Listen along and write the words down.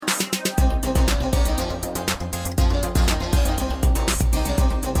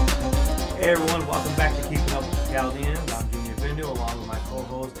Chaldeans. I'm Junior Bindu along with my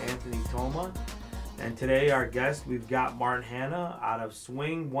co-host Anthony Toma. And today our guest, we've got Martin Hanna out of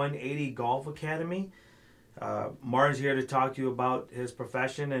Swing 180 Golf Academy. Martin's here to talk to you about his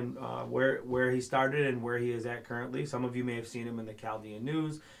profession and where he started and where he is at currently. Some of you may have seen him in the Chaldean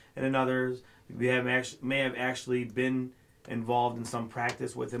News, and in others may have actually been involved in some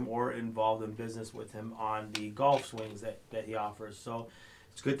practice with him or involved in business with him on the golf swings that he offers. So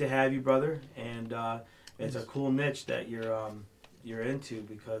it's good to have you, brother, and it's a cool niche that you're into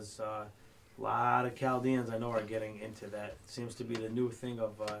because a lot of Chaldeans I know are getting into that. It seems to be the new thing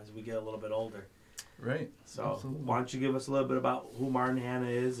of as we get a little bit older. Right. So Absolutely. Why don't you give us a little bit about who Martin Hanna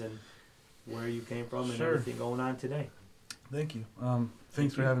is and where you came from and everything going on today. Thank you.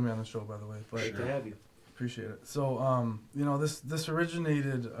 Thanks for having me on the show, by the way. Great to have you. Appreciate it. So, this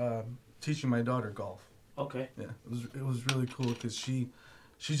originated teaching my daughter golf. Okay. Yeah, it was really cool because she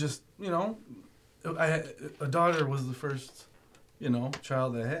just, a daughter was the first,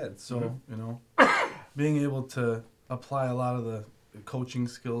 child I had. So, being able to apply a lot of the coaching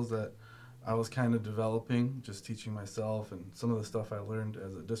skills that I was kind of developing, just teaching myself and some of the stuff I learned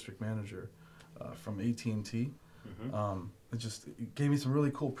as a district manager from AT&T. It gave me some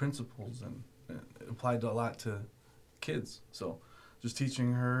really cool principles and it applied a lot to kids. So just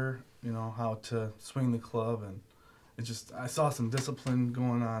teaching her, how to swing the club, and I saw some discipline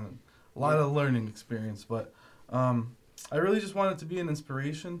going on and a lot of learning experience. But I really just wanted to be an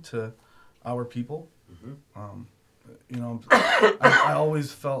inspiration to our people. I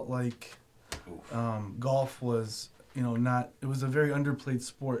always felt like golf was, it was a very underplayed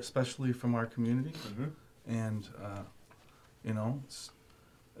sport, especially from our community. And,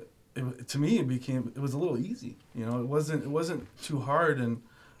 to me, it was a little easy. It wasn't too hard. And,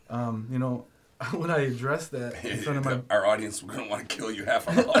 when I addressed that in front of our audience, we're going to want to kill you, half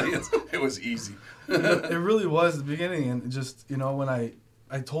our audience. It was easy. It really was at the beginning. And just, when I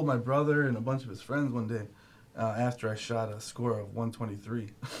told my brother and a bunch of his friends one day, after I shot a score of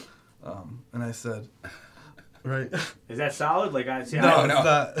 123, and I said, right. Is that solid? Like I see. No, it's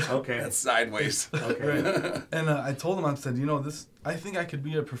not. Okay. That's sideways. Okay. Right. And I told them, I said, I think I could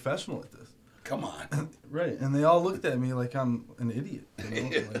be a professional at this. Come on. Right. And they all looked at me like I'm an idiot.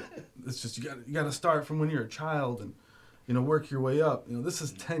 Like, it's just you got to start from when you're a child and work your way up. This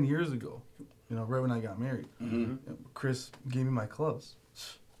is 10 years ago. Right when I got married. Chris gave me my clubs,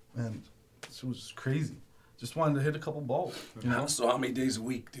 and it was crazy. Just wanted to hit a couple balls. So how many days a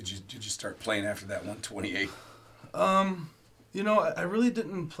week did you start playing after that 128? I really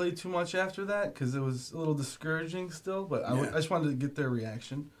didn't play too much after that because it was a little discouraging still. But I just wanted to get their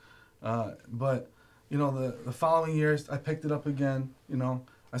reaction. But the following years I picked it up again.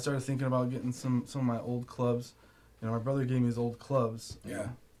 I started thinking about getting some of my old clubs. My brother gave me his old clubs. Yeah.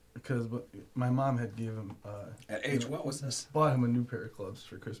 Because my mom had gave him. At age what was this? Bought him a new pair of clubs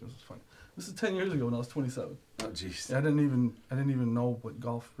for Christmas. It was funny. This is 10 years ago when I was 27. Oh, jeez. Yeah, I didn't even know what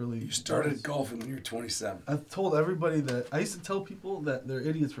golf really. You started golfing when you were 27. I told everybody that I used to tell people that they're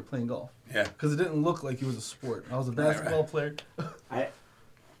idiots for playing golf. Yeah. Because it didn't look like it was a sport. I was a basketball player.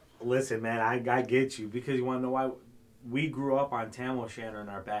 Listen, man, I get you because you want to know why we grew up on Tam O'Shanter in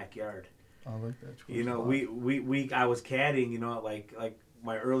our backyard. I like that. I was caddying, like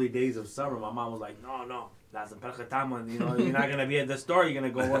my early days of summer. My mom was like, no. That's a percatama, you're not going to be at the store, you're going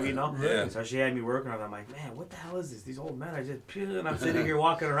to go, Yeah. So she had me working on it. I'm like, man, what the hell is this? These old men are just, and I'm sitting here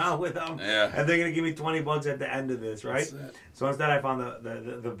walking around with them. Yeah. And they're going to give me $20 at the end of this, right? So instead I found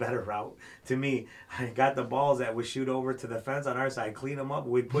the better route. To me, I got the balls that would shoot over to the fence on our side, clean them up.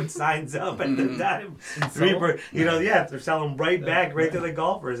 We'd put signs up at the time. They're selling right back, right to the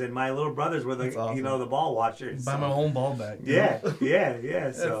golfers. And my little brothers were the, awesome. The ball watchers. Buy my own ball back. Yeah.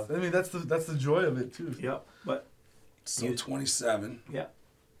 So that's the joy of it too. Yep. But so 27. Yeah.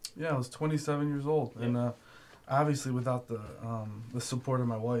 Yeah, I was 27 years old, and obviously without the support of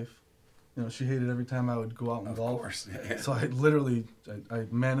my wife, she hated every time I would go out and golf. Of course. Yeah. So I literally I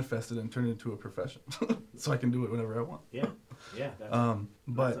manifested and turned it into a profession, so I can do it whenever I want. Yeah.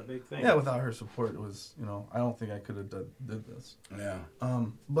 But that's a big thing. Yeah, without her support, it was I don't think I could have did this. Yeah.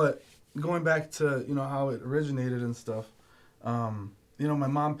 But going back to how it originated and stuff. My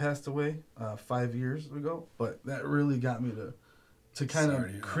mom passed away 5 years ago, but that really got me to kind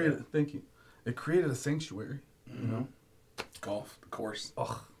of create. Thank you. It created a sanctuary. Golf, the course.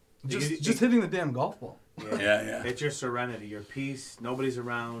 Ugh. Just hitting the damn golf ball. Yeah. It's your serenity, your peace. Nobody's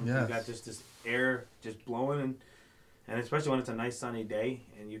around. Yes. You got just this air just blowing, and especially when it's a nice sunny day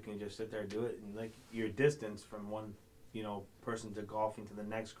and you can just sit there and do it. And like your distance from one, person to golfing to the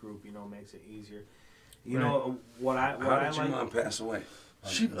next group, makes it easier. You know what I How did your like. mom pass away?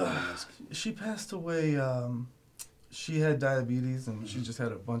 She passed away she had diabetes and she just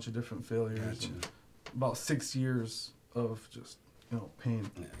had a bunch of different failures. Gotcha. And about 6 years of just pain.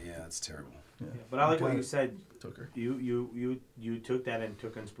 Yeah, that's terrible. Yeah. But I like what Got you it. said. Took her. You took that and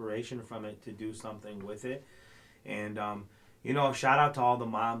took inspiration from it to do something with it, and shout out to all the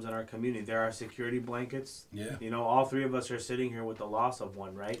moms in our community. There are security blankets. Yeah. All three of us are sitting here with the loss of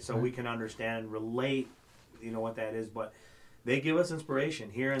one, right? So we can understand and relate, what that is. But they give us inspiration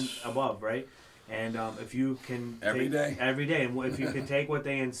here and above, right? And if you can Every day, and if you can take what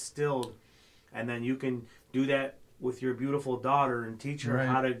they instilled, and then you can do that with your beautiful daughter and teach her Right.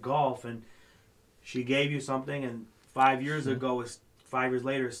 how to golf, and she gave you something, and 5 years ago is 5 years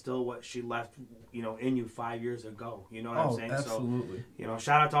later is still what she left, in you 5 years ago. You know what I'm saying? Absolutely. So,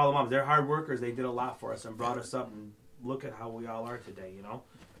 shout out to all the moms. They're hard workers. They did a lot for us and brought us up, and look at how we all are today.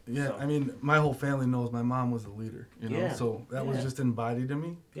 Yeah, So- I mean, my whole family knows my mom was a leader, Yeah. so that was Yeah. just embodied in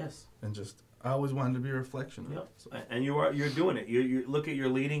me, Yes. and just I always wanted to be a reflection of Yep. it. So. And you're doing it. You look at, you're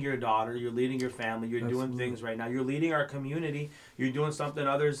leading your daughter. You're leading your family. You're doing Absolutely. things right now. You're leading our community. You're doing something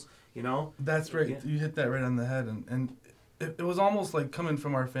others. That's right. Yeah. You hit that right on the head, and it was almost like coming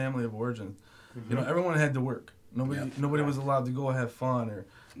from our family of origin. Everyone had to work. Nobody was allowed to go have fun, or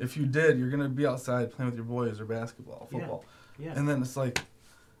if you did, you're gonna be outside playing with your boys or basketball, football. Yeah. And then it's like,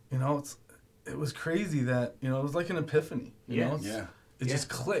 it was crazy that it was like an epiphany. You know, Yeah. it Yeah. just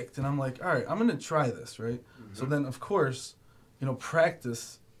clicked, and I'm like, all right, I'm gonna try this, right? So then, of course,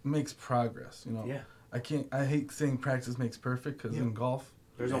 practice makes progress. Yeah. I hate saying practice makes perfect because in golf,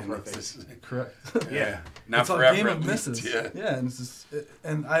 There's no Man, perfect. correct. Yeah. Not It's a forever. game at of least, misses. Yeah. And it's just,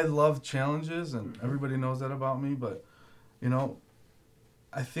 and I love challenges, and everybody knows that about me. But,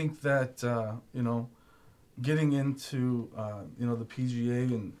 I think that getting into the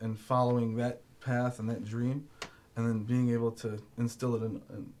PGA and following that path and that dream, and then being able to instill it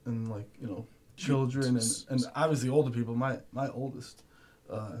in children and obviously older people. My oldest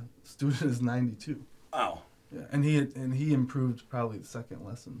student is 92. Wow. Yeah, and he improved probably the second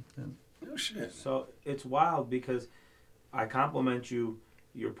lesson. And No shit. So it's wild because I compliment you.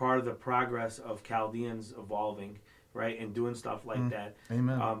 You're part of the progress of Chaldeans evolving, right, and doing stuff like that.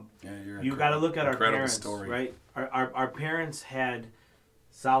 amen. Yeah, You got to look at our incredible parents, story. right? Our parents had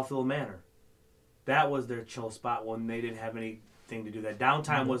Southfield Manor. That was their chill spot when they didn't have anything to do. That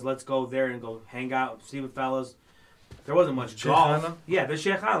downtime was let's go there and go hang out, see the fellas. There wasn't much Sheikh golf. Hana? Yeah, the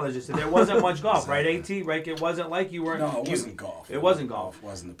Sheikh Hana, let's just say. There wasn't much golf, right, AT? Right? It wasn't like you weren't. No, it wasn't golf. It wasn't golf. It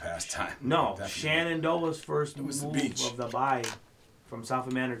wasn't the pastime. No, Definitely. Shenandoah's first It was the move beach. of the buy from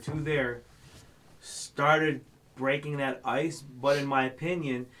Southfield Manor to there started breaking that ice. But in my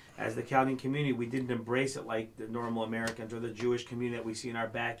opinion, as the Chaldean community, we didn't embrace it like the normal Americans or the Jewish community that we see in our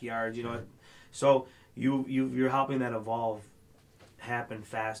backyards. So you're helping that evolve happen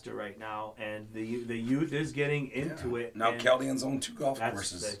faster right now, and the youth is getting into it. Now and Chaldeans own 2 golf that's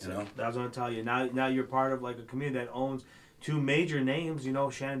courses. it. You know. I was going to tell you. Now you're part of like a community that owns 2 major names.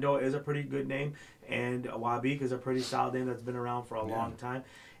 Shenandoah is a pretty good name, and Wabik is a pretty solid name that's been around for a long time.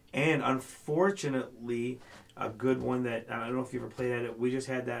 And unfortunately, a good one that I don't know if you ever played at it. We just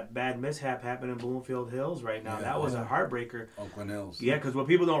had that bad mishap happen in Bloomfield Hills right now. Yeah. That was a heartbreaker. Oakland Hills. Yeah, because what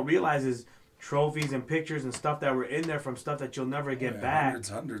people don't realize is trophies and pictures and stuff that were in there from stuff that you'll never get back.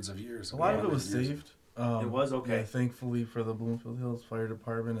 Hundreds of years. A lot of it Hundreds was years. saved. It was okay. Yeah, thankfully for the Bloomfield Hills Fire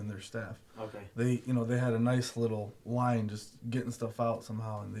Department and their staff. Okay. They had a nice little line just getting stuff out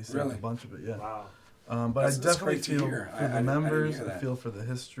somehow, and they saved Really? a bunch of it. Yeah. Wow. But That's I definitely great to feel hear. for I the didn't members. hear I that. feel for the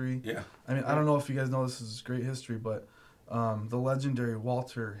history. Yeah. I mean, I don't know if you guys know this is great history, but the legendary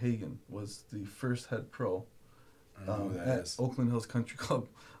Walter Hagen was the first head pro I don't know who that at is. Oakland Hills Country Club.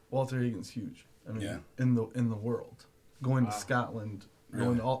 Walter Hagen's huge. I mean, Yeah. in the world, going to Wow. Scotland, Really?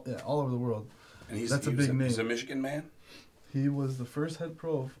 going all over the world. And That's a he was big name. He's a Michigan man. He was the first head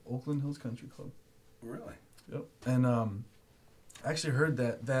pro of Oakland Hills Country Club. Really? Yep. And I actually heard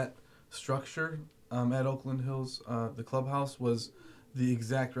that structure at Oakland Hills, the clubhouse, was the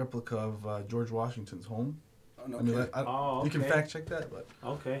exact replica of George Washington's home. Oh no. I mean, kidding. Oh, you can okay. fact check that, but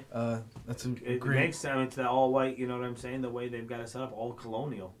Okay. that's a It great. makes sense. It's that all white, you know what I'm saying? The way they've got it set up, all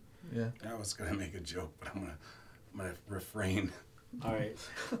colonial. Yeah. I was gonna make a joke, but I'm gonna refrain. All right.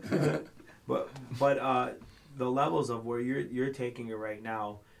 but the levels of where you're taking it right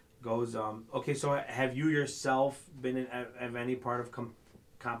now goes. Okay, so have you yourself been in of any part of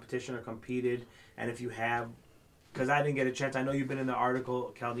competition or competed? And if you have, because I didn't get a chance. I know you've been in the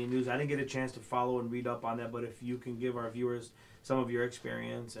article, Chaldean News. I didn't get a chance to follow and read up on that. But if you can give our viewers some of your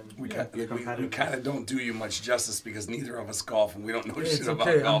experience and We your competitive. kind of don't do you much justice because neither of us golf and we don't know Hey, shit it's about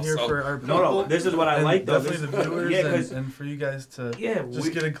okay. I'm golf. here So for our people. No, this is what I and like though. Definitely the viewers Yeah, 'cause- and for you guys to Yeah,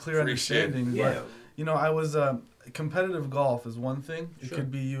 just get a clear Appreciate it. understanding. Yeah. But, I was competitive golf is one thing. It Sure.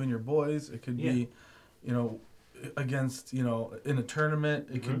 could be you and your boys. It could Yeah. be, you know, against, you know, in a tournament.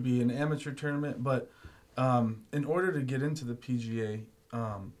 It could be an amateur tournament. But in order to get into the PGA,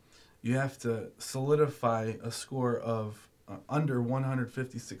 you have to solidify a score of under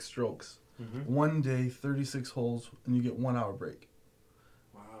 156 strokes. Mm-hmm. One day, 36 holes, and you get 1 hour break.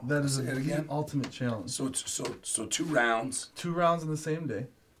 Wow. That is Say it again? the ultimate challenge. So 2 rounds, 2 rounds in the same day.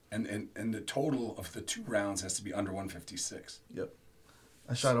 and the total of the 2 rounds has to be under 156. Yep.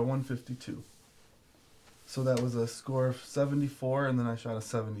 I shot a 152. So that was a score of 74, and then I shot a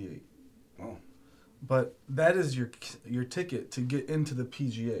 78. Oh, But that is your ticket to get into the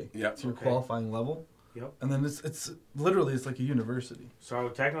PGA. Yep. It's your Okay. qualifying level. Yep. And then it's literally it's like a university. So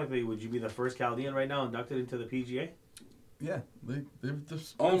technically, would you be the first Chaldean right now inducted into the PGA? Yeah, they've done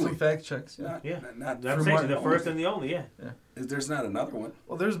Only. some fact checks. Yeah. not, Yeah. not That's For actually Martin the only. first and the only. Yeah. There's not another one.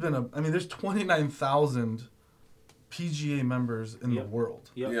 Well, there's there's 29,000 PGA members in Yep. the world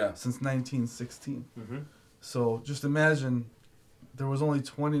Yep. Yeah. since 1916. Mm-hmm. So just imagine there was only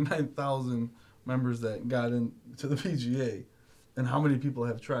 29,000 members that got into the PGA, and how many people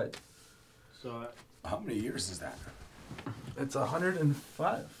have tried? So How many years is that? It's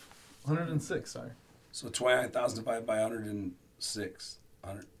 105, 106. Sorry, So 29,000 divided by 106.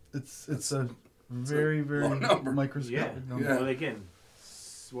 100. it's a very low number. microscopic yeah. number. Yeah. What were they getting?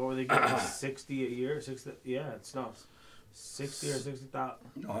 What were they getting? 60 a year? 60? Yeah, it's no. 60 or 60,000.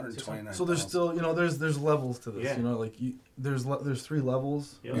 No, 129. So there's still there's levels to this. Yeah. Like there's 3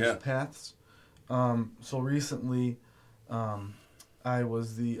 levels. Yep. There's Yeah. paths. So recently, I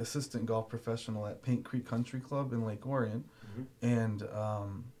was the assistant golf professional at Paint Creek Country Club in Lake Orion, and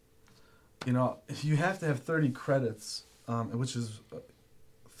you have to have 30 credits, which is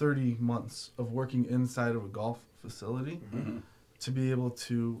 30 months of working inside of a golf facility Mm-hmm. to be able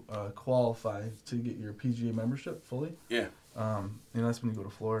to qualify to get your PGA membership fully. Yeah. That's when you go to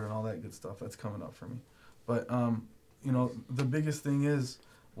Florida and all that good stuff. That's coming up for me. But the biggest thing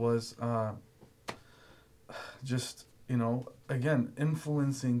was just again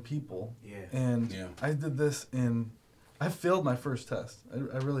influencing people. Yeah. And Yeah. I did this I failed my first test. I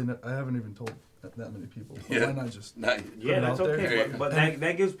haven't even told that many people. But Yeah. why not just Not, Yeah, it that's out there. okay. Yeah. But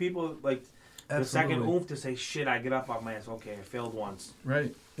that gives people like the second absolutely oomph to say, shit, I get up off my ass. Okay, I failed once.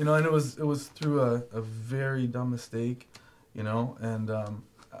 right. And it was through a very dumb mistake, and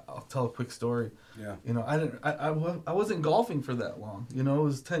I'll tell a quick story. yeah. I wasn't golfing for that long. It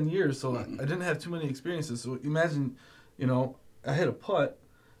was 10 years, so I didn't have too many experiences. So imagine, I hit a putt,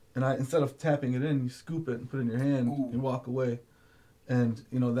 and instead of tapping it in, you scoop it and put it in your hand Ooh. and walk away. And,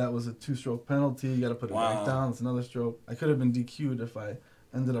 that was a 2-stroke penalty. You got to put it Wow. back down. It's another stroke. I could have been DQ'd if I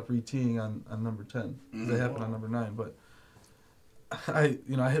ended up re-teeing on number 10. That happened on number 9. But I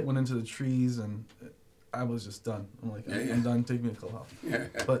hit one into the trees, and I was just done. I'm like, Yeah. I'm done. Take me to clubhouse. Yeah.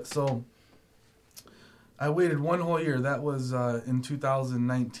 But so I waited one whole year. That was in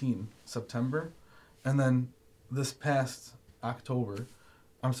 2019, September. And then this past October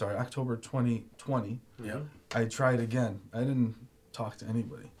 2020, Yeah. I tried again. I didn't talk to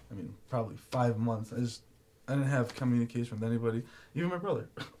anybody. I mean, probably 5 months. I didn't have communication with anybody, even my brother,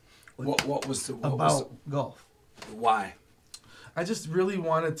 What was about golf. why? I just really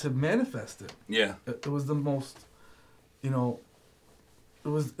wanted to manifest it. Yeah. It was the most, it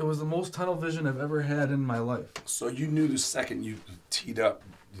was the most tunnel vision I've ever had in my life. So you knew the second you teed up,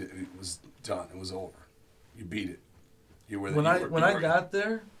 it was done. It was over. You beat it. You were When I got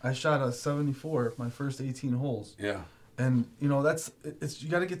there, I shot a 74 my first 18 holes. Yeah. And you you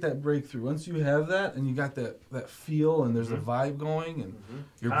got to get that breakthrough. Once you have that and you got that feel and there's a vibe going and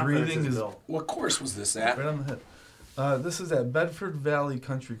your Confidence breathing is built. What course was this at? right on the head. This is at Bedford Valley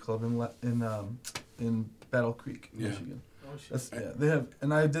Country Club in Battle Creek, Yeah. Michigan. Oh, shit. That's, they have,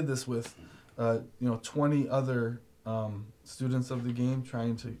 and I did this with 20 other students of the game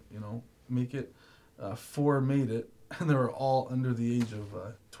trying to make it. 4 made it, and they were all under the age of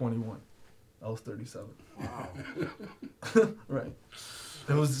 21. I was 37. Wow. Right.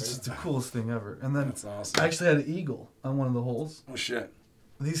 It was just the coolest thing ever. And then That's awesome. I actually had an eagle on one of the holes. Oh shit.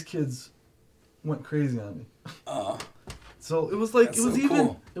 These kids went crazy on me. Uh, So it was like That's it was so even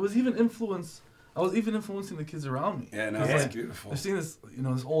cool. it was even influence. I was even influencing the kids around me. yeah, no, Yeah. that's beautiful. They're seeing this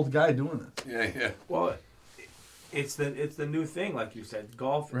this old guy doing this. Yeah, yeah. Well, it's the new thing, like you said.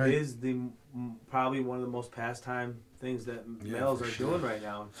 Golf Right. is probably one of the most pastime things that Yeah, males for are sure. doing right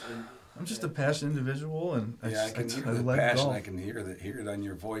now. And I'm just a passionate individual, and Yeah, I can hear I the like passion. golf. I can hear it on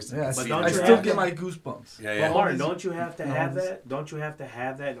your voice. Yeah, But I don't I you still have get to- my goosebumps. Yeah, Well, yeah. Martin, don't you have to No, have this- that? Don't you have to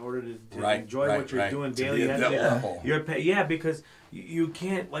have that in order to Right, enjoy right, what you're right. doing To be daily? at You have that to- level. yeah, because you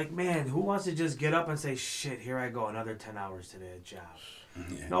can't, like, man, who wants to just get up and say, shit, here I go, another 10 hours today at job?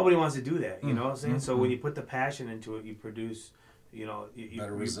 Yeah. Nobody wants to do that, you know what I'm saying? Mm-hmm. So when you put the passion into it, you produce, you know,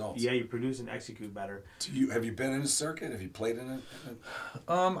 Better results. Yeah, you produce and execute better. Have you been in a circuit? Have you played in it?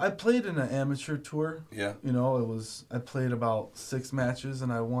 I played in an amateur tour. Yeah. You know, I played about 6 matches,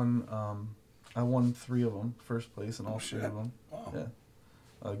 and I won 3 of them, first place in all 3 of them. Wow.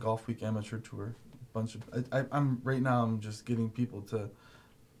 Yeah. Golf Week Amateur Tour. I'm right now. I'm just getting people to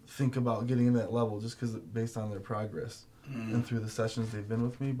think about getting in that level, just because based on their progress and through the sessions they've been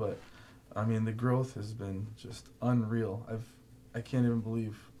with me. But I mean, the growth has been just unreal. I can't even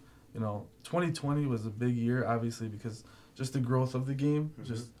believe, you know, 2020 was a big year, obviously, because just the growth of the game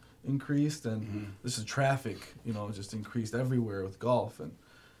just increased, and this is traffic, you know, just increased everywhere with golf. And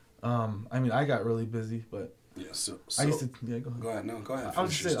I mean, I got really busy, but Yeah. So I used to. Yeah, go ahead. go ahead. No, go ahead. I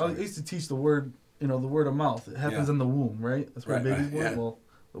was Finish just your saying, I story. used to teach the word, you know, the word of mouth. It happens Yeah. in the womb, right? That's where Right, babies right, born. yeah. Well,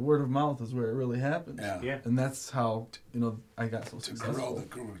 the word of mouth is where it really happens. Yeah. Yeah. And that's how, you know, I got so To successful.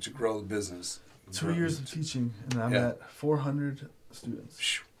 grow the business. 2 years of teaching, and I'm Yeah. at 400 students.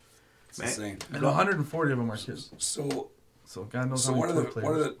 Phew. It's Man. insane. And 140 of them are kids. So So God knows So how what many are tour the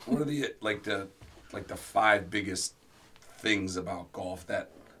players. what are the like the 5 biggest things about golf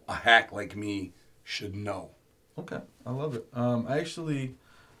that a hack like me should know? Okay, I love it. I actually,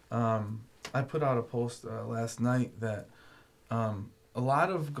 I put out a post last night that a lot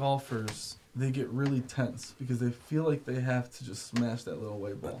of golfers, they get really tense because they feel like they have to just smash that little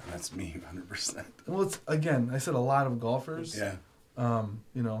white ball. That's me, 100%. Well, it's, again, I said a lot of golfers. Yeah,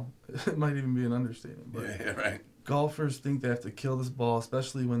 You know, it might even be an understatement, but yeah, right. golfers think they have to kill this ball,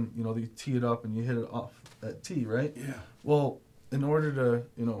 especially when, you know, you tee it up and you hit it off that tee, right? Yeah, Well, in order to,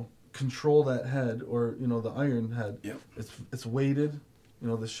 you know, control that head, or, you know, the iron head, yep. it's weighted. You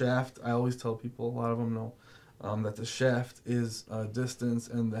know, the shaft, I always tell people, a lot of them know, that the shaft is distance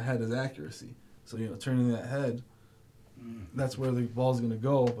and the head is accuracy. So, you know, turning that head, that's where the ball's going to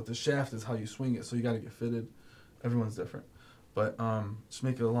go, but the shaft is how you swing it. So you got to get fitted. Everyone's different. But just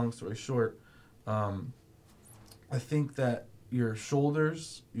make it a long story short, I think that your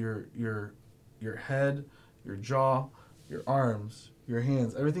shoulders, your head, your jaw, your arms, your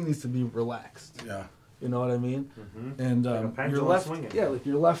hands, everything needs to be relaxed. Yeah, You know what I mean? Mm-hmm. And Like a your pendulum left, swinging. yeah, like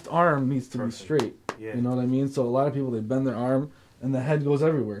your left arm needs to Perfect. be straight. Yeah. You know what I mean? So a lot of people, they bend their arm and the head goes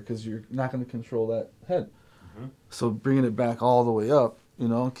everywhere because you're not going to control that head. Mhm. So bringing it back all the way up, you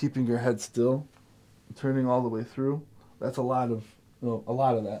know, keeping your head still, turning all the way through. That's a lot of, you know, a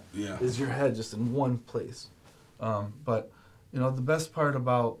lot of that yeah. is your head just in one place. But you know, the best part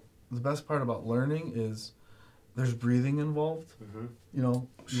about learning is there's breathing involved. Mm-hmm. You know,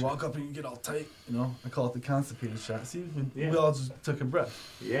 you walk up and you get all tight. You know, I call it the constipated shot. See, Yeah. we all just took a breath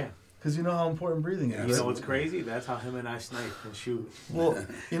Yeah. because you know how important breathing Yeah, is. You right? know what's crazy? That's how him and I snipe and shoot. Well,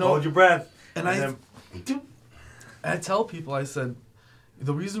 you know, Hold your breath. and I tell people, I said,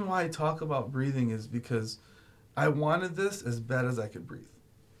 the reason why I talk about breathing is because I wanted this as bad as I could breathe.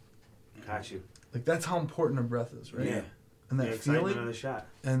 Got you. Like, that's how important a breath is, right? Yeah. And The that excitement feeling, of the shot.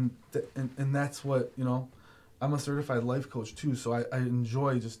 and that's what, you know, I'm a certified life coach too, so I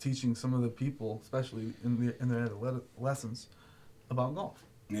enjoy just teaching some of the people, especially in their adolescence, about golf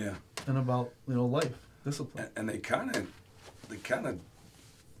Yeah, and about, you know, life discipline. and they kind of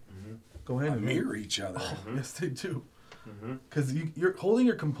Go hand in hand. mirror each other. Mm-hmm. Yes, they do. Mm-hmm. Because you're holding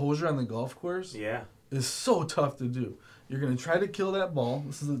your composure on the golf course Yeah. is so tough to do. You're gonna try to kill that ball.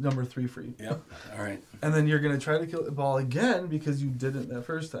 This is the number 3 for you. Yep. All right. And then you're gonna try to kill the ball again because you didn't that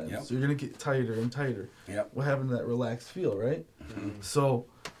first time. Yep. So you're gonna get tighter and tighter. Yep. What happened to that relaxed feel, right? Mm-hmm. So,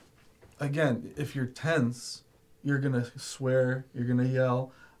 again, if you're tense, you're gonna swear, you're gonna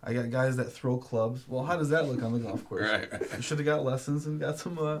yell. I got guys that throw clubs. Well, how does that look on the golf course? Right. You should have got lessons and got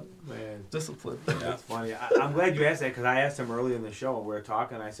some Man. discipline. That's funny. I'm glad you asked that because I asked him early in the show when we were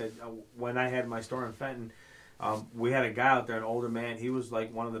talking. I said, when I had my store in Fenton, we had a guy out there, an older man. He was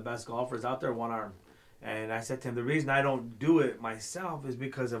like one of the best golfers out there, one arm. And I said to him, the reason I don't do it myself is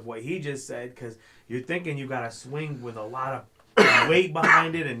because of what he just said, because you're thinking you got to swing with a lot of weight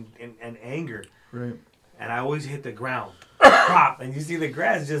behind it and anger. Right. And I always hit the ground. Pop, and you see the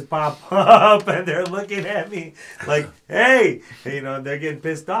grass just pop up, and they're looking at me like, "Hey," you know, they're getting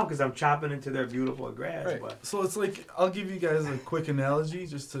pissed off because I'm chopping into their beautiful grass. Right. But So it's like, I'll give you guys a quick analogy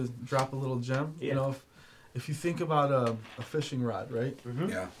just to drop a little gem. Yeah. You know, if you think about a fishing rod, right? mhm.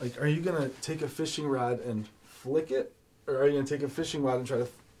 Yeah. Like, are you gonna take a fishing rod and flick it, or are you gonna take a fishing rod and try to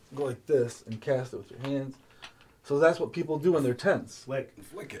go like this and cast it with your hands. So that's what people do when they're tense. Flick.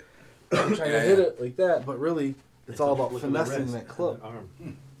 Flick it. I'm trying to hit it like that, but really, it's all about Flick of the finessing wrist that and club. the arm.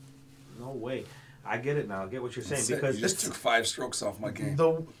 No way. I get it now. I get what you're saying That's it. because You just took 5 strokes off my game.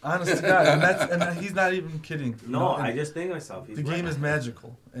 Though, honest to God, and he's not even kidding. you no, know, and I just think to myself. He's the game right. is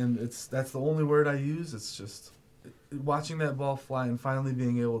magical, and that's the only word I use. It's just watching that ball fly and finally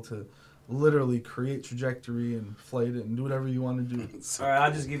being able to literally create trajectory and flight it and do whatever you want to do. So All right,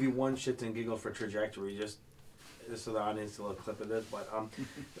 I'll just give you one shit and giggle for trajectory, just so the audience a little clip of this. But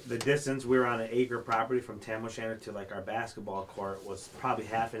the distance, we were on an acre property from Tam O'Shanter to like our basketball court was probably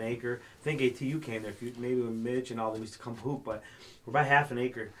half an acre. I think ATU came there, maybe with Mitch and all them used to come hoop, but we're about half an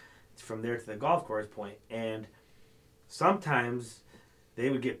acre from there to the golf course point. And sometimes they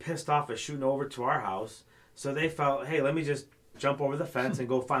would get pissed off at shooting over to our house, so they felt, hey, let me just jump over the fence and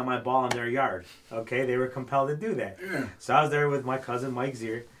go find my ball in their yard. Okay, they were compelled to do that. Yeah. So I was there with my cousin Mike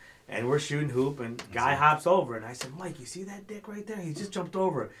Zier, and we're shooting hoop, and guy hops over, and I said, Mike, you see that dick right there? He just jumped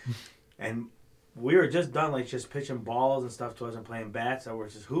over. And we were just done, like, just pitching balls and stuff to us and playing bats, so we're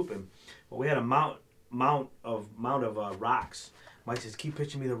just hooping. But we had a mount of rocks. Mike says, keep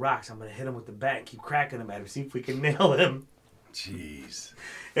pitching me the rocks. I'm going to hit him with the bat and keep cracking him at him, see if we can nail him. Jeez.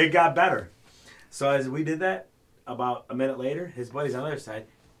 It got better. So as we did that, about a minute later, his buddies on the other side,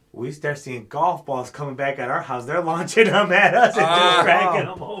 we start seeing golf balls coming back at our house. They're launching them at us and just cracking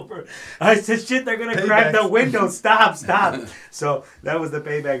them over. I said, shit, they're going to crack the window. Stop. So that was the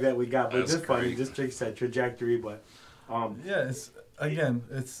payback that we got. But That's just funny. great. Just takes that trajectory. But Yeah,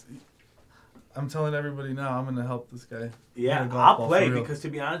 it's. I'm telling everybody now, I'm gonna help this guy. yeah, Hit a golf I'll ball play for real. because to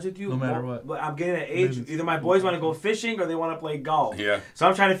be honest with you, No matter what. But I'm getting at age. Maybe Either my boys want to go fishing or they want to play golf. Yeah. So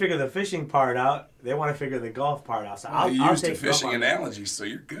I'm trying to figure the fishing part out. They want to figure the golf part out. So Well, you I'll used to take you up fishing on that. analogies, so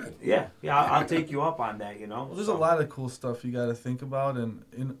you're good. Yeah, I'll take you up on that. You know. Well, there's So- a lot of cool stuff you got to think about, and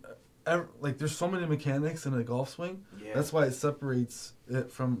like there's so many mechanics in a golf swing. Yeah. That's why it separates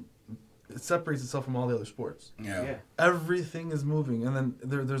itself from all the other sports. Yeah. Yeah. Everything is moving, and then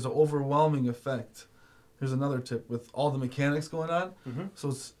there's an overwhelming effect. Here's another tip with all the mechanics going on. Mhm.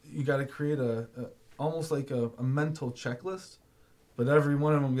 So you got to create a almost like a mental checklist, but every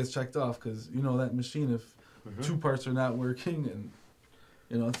one of them gets checked off because you know that machine if Mhm. 2 parts are not working and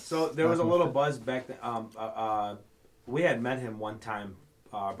you know. It's So there not was a gonna little fit. buzz back then. We had met him one time.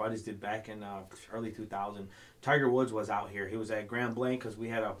 Our buddies did back in early 2000. Tiger Woods was out here. He was at Grand Blanc because we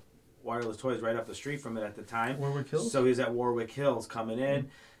had a Wireless Toys right up the street from it at the time. Warwick Hills? So he was at Warwick Hills coming in,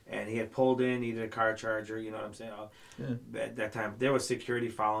 and he had pulled in, needed a car charger. You know what I'm saying? Yeah. At that time, there was security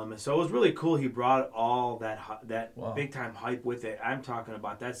following him. So it was really cool. He brought all that Wow. big time hype with it. I'm talking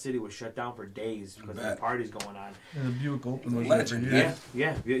about that city was shut down for days because of the Bet. parties going on. And the Buick Open was Legend, there for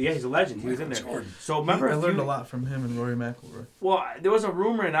years. Yeah. He's a legend. He was in there. Michael Jordan. So remember, I a learned few- a lot from him and Rory McIlroy. Well, there was a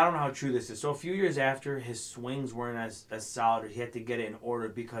rumor, and I don't know how true this is. So a few years after, his swings weren't as solid. He had to get it in order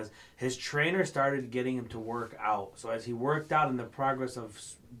because his trainer started getting him to work out. So as he worked out in the progress of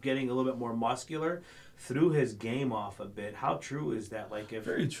getting a little bit more muscular, threw his game off a bit. How true is that? Like if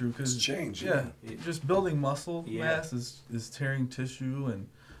Very true, It's because changed. yeah, just building muscle Yeah. mass is tearing tissue, and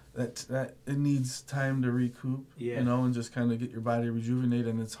that it needs time to recoup. Yeah. You know, and just kind of get your body rejuvenated.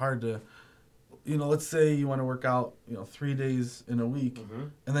 And it's hard to, you know, let's say you want to work out, 3 days in a week,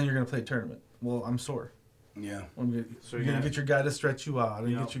 Mhm. and then you're gonna play a tournament. Well, I'm sore. Yeah. So You're you're gonna gonna- get your guy to stretch you out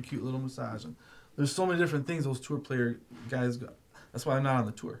and Yeah. get your cute little massage. And there's so many different things those tour player guys got. That's why I'm not on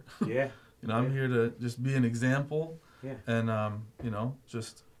the tour. yeah, I'm Yeah. here to just be an example, yeah. and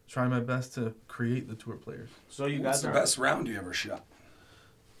just try my best to create the tour players. So you What's guys the are best round you ever shot?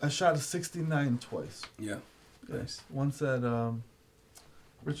 I shot a 69 twice. Yeah. Yes. Once at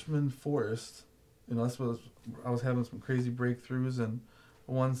Richmond Forest. That's what I was having some crazy breakthroughs, and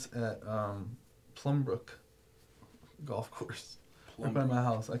once at Plumbrook golf course right by my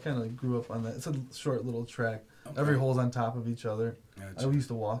house. I kind of grew up on that. It's a short little track. Okay. Every hole's on top of each other. Gotcha. I used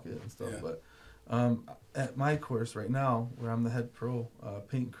to walk it and stuff, Yeah. but at my course right now, where I'm the head pro,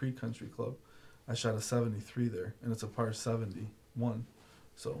 Paint Creek Country Club, I shot a 73 there, and it's a par 71,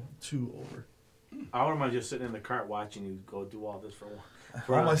 so 2 over. I wouldn't mind just sitting in the cart watching you go do all this for one.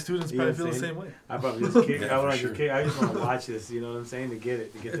 All my students you know probably what feel I'm the saying? same way. I probably just kick. Yeah, I, wanna for just kick. I just want to watch this. You know what I'm saying? To get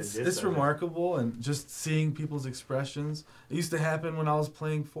it, to get It's the gist of it. remarkable, and just seeing people's expressions. It used to happen when I was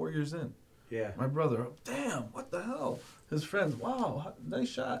playing 4 years in. Yeah. My brother, damn, what the hell? His friends, wow, nice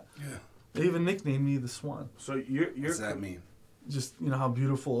shot. Yeah. They even nicknamed me the Swan. So you're What does that mean? Just how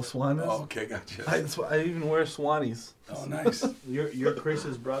beautiful a swan is. Oh, okay, gotcha. I even wear swannies. Oh, nice. you're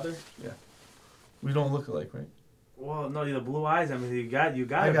Chris's brother. We don't look alike, right? Well, no, the blue eyes. I mean, you got I a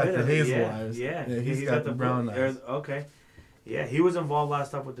got bit the of it. hazel Yeah, eyes. Yeah, Yeah, he's got the brown blue- eyes. Okay. Yeah, he was involved a lot of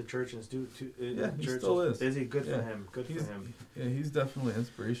stuff with the church and Yeah, he church. still is. Is he? Good Yeah. for him. Good He's, for him. Yeah, he's definitely an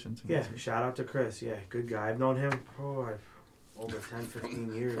inspiration to me. Yeah, too. shout out to Chris. Yeah, good guy. I've known him over 10,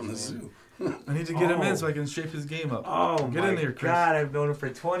 15 years. From the man. zoo. I need to get him Oh. in so I can shape his game up. Oh Get my in there, Chris. God! I've known him for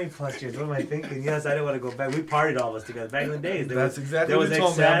 20 plus years. What am I thinking? Yes, I didn't want to go back. We partied all of us together back in the days. That's exactly what you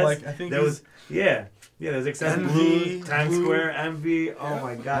told me. I'm like, I think there was yeah. There's Excess Envy, Blue, Times Blue. Square, Envy. Oh Yeah.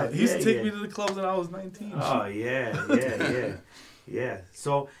 my God! he used to take yeah. me to the clubs when I was 19. Oh yeah.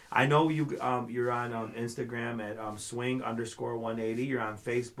 So I know you're on Instagram at swing_180. You're on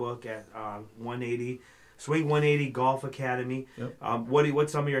Facebook at 180 Swing 180 Golf Academy. Yep.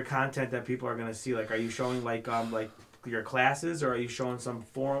 What's some of your content that people are gonna see? Like, are you showing like your classes, or are you showing some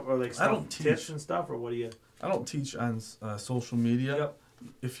forum or like I don't tips teach. and stuff, or what do you? I don't teach on social media. Yep.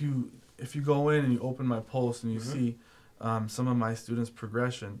 If you go in and you open my post and you Mhm. see some of my students'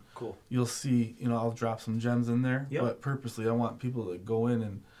 progression, Cool. you'll see, I'll drop some gems in there. Yep. But purposely, I want people to go in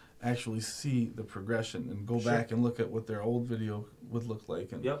and actually see the progression and go Sure. back and look at what their old video would look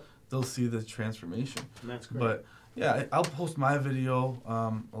like, and Yep. they'll see the transformation. And that's great. But yeah, I'll post my video,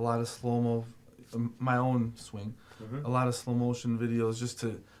 a lot of slow-mo, my own swing, Mhm. a lot of slow motion videos just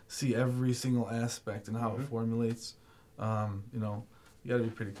to see every single aspect and how Mhm. it formulates. You got to be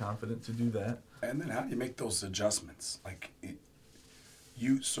pretty confident to do that. And then how do you make those adjustments? Like,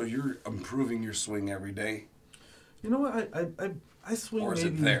 so you're improving your swing every day, You know what? I swing or is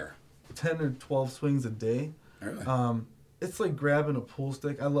maybe it there? 10 or 12 swings a day. Really? It's like grabbing a pool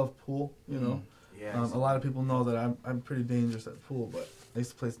stick. I love pool, Yeah. A lot of people know that I'm pretty dangerous at pool, but I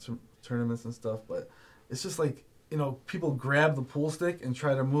used to play tournaments and stuff. But it's just like, people grab the pool stick and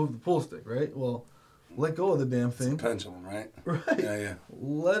try to move the pool stick, right? Well, let go of the damn It's a thing. pendulum, right? Right. Yeah.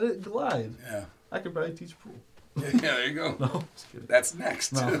 Let it glide. Yeah. I could probably teach pool. Yeah, there you go. No, just kidding. That's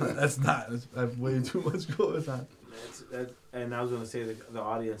next. No, that's not. I have way too much going on. And I was going to say the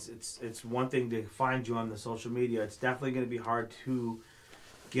audience, it's one thing to find you on the social media. It's definitely going to be hard to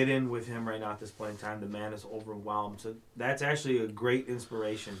get in with him right now at this point in time. The man is overwhelmed. So that's actually a great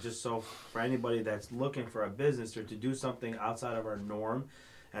inspiration. Just so for anybody that's looking for a business or to do something outside of our norm,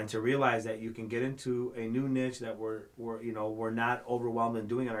 and to realize that you can get into a new niche that we're not overwhelmed in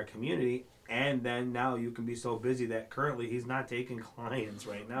doing in our community. And then now you can be so busy that currently he's not taking clients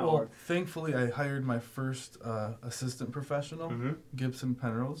right now. Well, thankfully, I hired my first assistant professional, Mhm. Gibson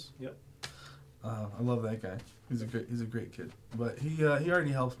Penrose. Yep. I love that guy. He's a great kid. But he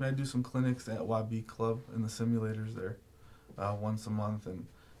already helps me. I do some clinics at Wabi Club in the simulators there, once a month, and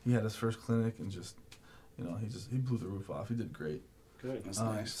he had his first clinic and just, he blew the roof off. He did great. Good. That's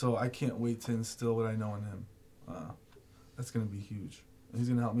nice. So I can't wait to instill what I know in him. That's going to be huge. He's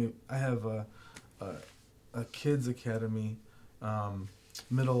going to help me. I have a kids academy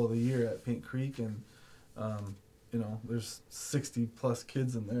middle of the year at Paint Creek, and there's 60 plus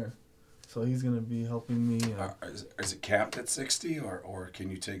kids in there. So he's going to be helping me. Is it capped at 60, or can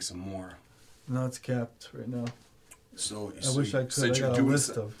you take some more? No, it's capped right now. So I wish I could. since I you're got a doing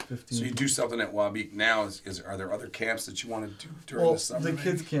list of 15. So you do something at Wabeek now. Are there other camps that you want to do during the summer? the maybe?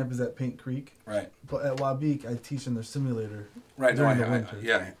 kids camp is at Paint Creek, Right. but at Wabeek I teach in their simulator. Right. No, during the winter.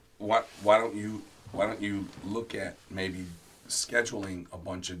 yeah. Why don't you look at maybe scheduling a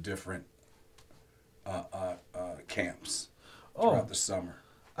bunch of different camps throughout the summer?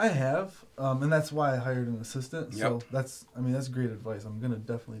 I have, and that's why I hired an assistant. So Yep. that's great advice. I'm gonna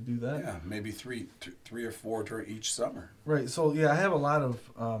definitely do that. Yeah, maybe three or four during each summer. Right. So yeah, I have a lot of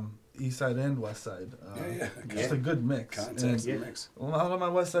east side and west side. Yeah. Just a good mix. Context And mix. a lot of my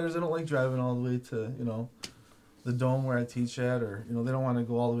west siders, they don't like driving all the way to the dome where I teach at, or they don't want to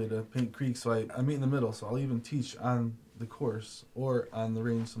go all the way to Paint Creek. So I meet in the middle. So I'll even teach on the course or on the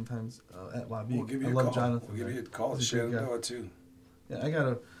range sometimes at Wabeek. We'll give you I a love call. Jonathan. We'll give there. you a call at He's a great guy. Shenandoah too.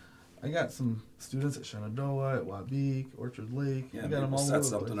 Yeah, I got some students at Shenandoah, at Wabeek, Orchard Lake. Yeah, I got maybe them we'll all set over the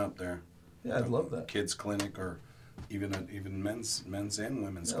something place. up there. Yeah, I'd love that. Kids clinic, or even men's and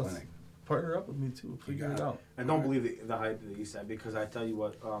women's Yeah, let's clinic. Partner up with me too. Figure got it it. out. I don't believe the hype of the East Side, because I tell you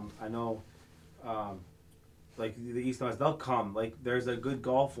what, I know, like the East Side, they'll come. Like there's a good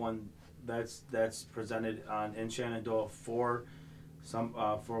golf one that's presented in Shenandoah for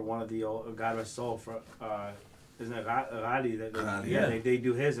one of the old God rest soul for isn't it Radi that Radi, yeah yeah. they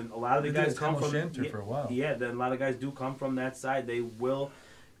do his, and a lot of the They guys did come from Shanter for a while. yeah, then a lot of guys do come from that side. They will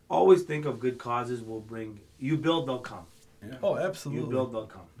always think of good causes. Will bring you build, they'll come. Yeah. Oh, absolutely. You build, they'll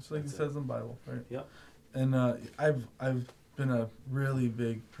come. Just like it That's says in the Bible, right? Yep. And I've been a really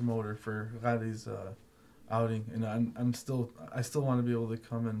big promoter for Radi's outing, and I still want to be able to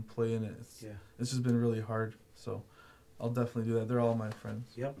come and play in it. It's just been really hard, so I'll definitely do that. They're all my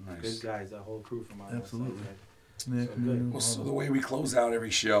friends. Yep. Nice. Good guys. That whole crew from out Absolutely. West Side. Nick, So good. Nunu, Well, all so those- the way we close out every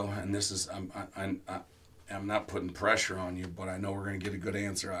show, and this is, I'm not putting pressure on you, but I know we're going to get a good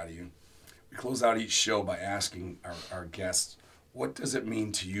answer out of you. We close out each show by asking our guests, what does it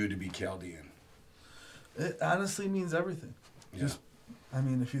mean to you to be Chaldean? It honestly means everything. Yeah. Just, I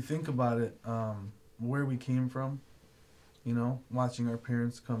mean, if you think about it, where we came from, you know, watching our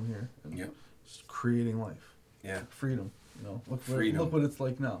parents come here, and Yep. just creating life, Yeah. freedom. You know, Freedom. look what it's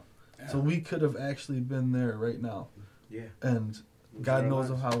like now. Yeah. So we could have actually been there right now, Yeah. and God knows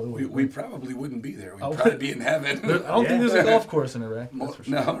how it would. We probably wouldn't be there. We'd Oh, probably be in heaven. I don't think there's a golf course in Iraq. That's for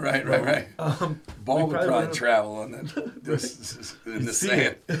sure. No, right. Ball would probably probably would've- travel on in the see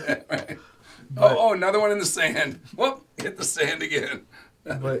sand. right. But- Oh, another one in the sand. Whoop, hit the sand again.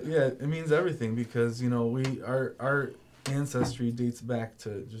 But yeah, it means everything because you know our ancestry dates back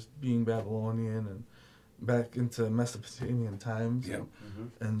to just being Babylonian and back into Mesopotamian times. Yep.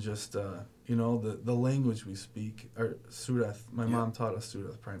 And just you know the language we speak, or Sudath. My Yep. mom taught us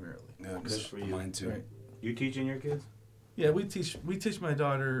Sudath primarily. Yeah, Good for you. mine too. Right. You teaching your kids? Yeah, we teach my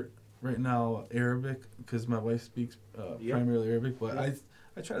daughter right now Arabic because my wife speaks Yep. primarily Arabic, but Yep.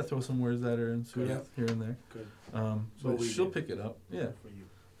 I try to throw some words at her in Sudath Yep. here and there. Good. But what we she'll do. pick it up. Yeah. Good for you.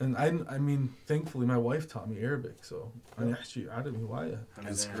 And I mean, thankfully, my wife taught me Arabic, so أنا أحكي عربي هواية.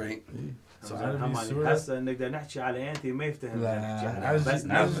 That's great. So عربي عربي هسه سورة. نقدر نحكي على انت ما يفتهم لا نحكي على عربي بس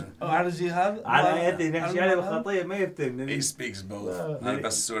نفهم. على جهاد. على انت نحكي على الخطيه ما يفتهم. He speaks both. لا. أنا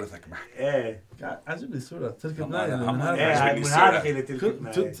بس صورتك بحكي. ايه عجبني سورة تركب هم- نايم هم- من هم- ايه هذا. هاي من بيصير. هذا اللي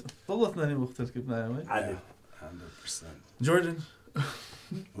تلفتنا. طلتنا وقت تركب نايم. عدل. 100%. Jordan.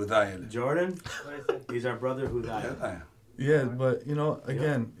 وذايل. Jordan, he's our brother Hudaya. Yeah. Yeah, but you know,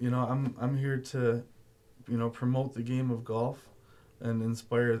 again, you know, I'm here to, you know, promote the game of golf, and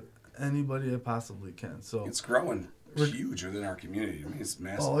inspire anybody I possibly can. So It's growing We're- huge within our community. I mean, it's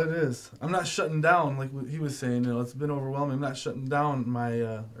massive. oh, it is. I'm not shutting down like what he was saying. You know, it's been overwhelming. I'm not shutting down my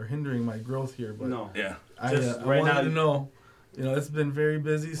or hindering my growth here, but No. Yeah. I, Just I right want now- you to know, you know, it's been very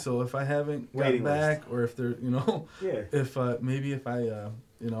busy. So if I haven't got Waiting back, or if there, you know, Yeah. if maybe if I,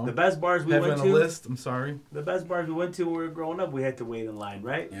 you know, The best bars we have went on a to. list, I'm sorry. The best bars we went to when we were growing up, we had to wait in line,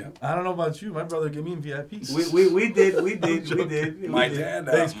 right? Yeah. I don't know about you. My brother gave me VIP. We did. We joking. did. My we did. dad.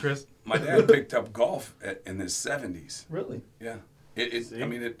 Thanks, Chris. My dad picked up golf in his 70s. Really? Yeah. See? I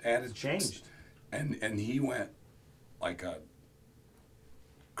mean, it added. It's changed. And he went like a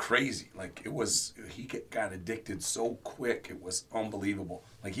crazy. Like it was. He got addicted so quick. It was unbelievable.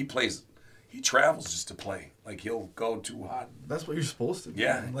 Like he travels just to play. Like he'll go too hot. That's what you're supposed to do.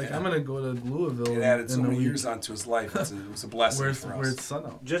 Yeah, Like yeah. I'm gonna go to Louisville. It added so in a many week years onto his life. It was a blessing where it's, for where us. it's sun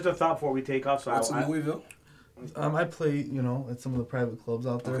out. Just a thought before we take off. So What's in I, Louisville? I play, you know, at some of the private clubs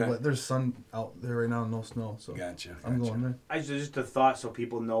out there, Okay. but there's sun out there right now, no snow. So Gotcha. I'm going there. just a thought so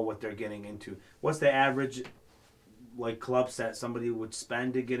people know what they're getting into. What's the average like club set somebody would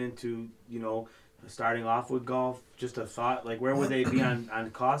spend to get into, you know, starting off with golf? Just a thought, like where would they be on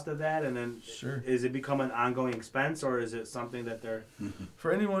cost of that, and then Sure. is it become an ongoing expense, or is it something that they're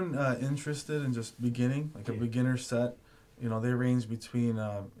For anyone interested in just beginning, like a Yeah. beginner set, you know, they range between,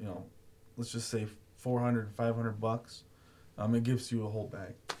 you know, let's just say $400 to $500. It gives you a whole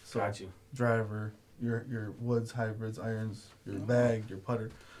bag. So got you? driver, your woods, hybrids, irons, your bag, your putter.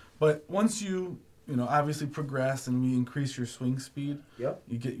 But once you know, obviously progress and we increase your swing speed, Yep.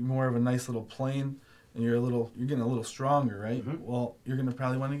 you get more of a nice little plane, and you're getting a little stronger, right? Mhm. Well, you're gonna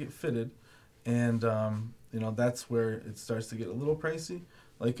probably want to get fitted, and you know, that's where it starts to get a little pricey.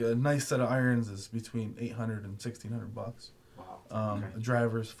 Like a nice set of irons is between $800 and $1,600. Wow. Okay. A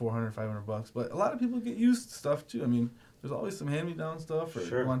driver's $400, $500. But a lot of people get used stuff too. I mean, there's always some hand-me-down stuff, or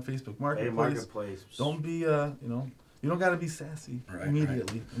Sure. go on Facebook Hey, Marketplace. marketplace. Don't be, you know, you don't got to be sassy Right,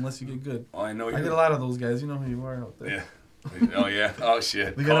 immediately unless you get good. Oh, I know I you. get a lot of those guys. You know who you are out there. Yeah. Oh yeah. Oh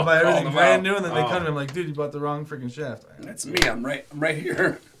shit. They gotta Call- buy call everything them brand out. new, and then they Oh. come to me, I'm like, dude, you bought the wrong freaking shaft. That's me. I'm right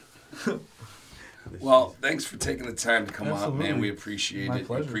here. Well, thanks for taking the time to come out, man. Absolutely. We appreciate My it. We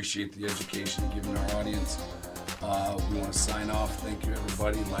pleasure. appreciate the education you're giving our audience. We want to sign off. Thank you,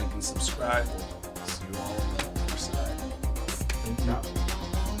 everybody. Like and subscribe. See you all on the other side. Thank you.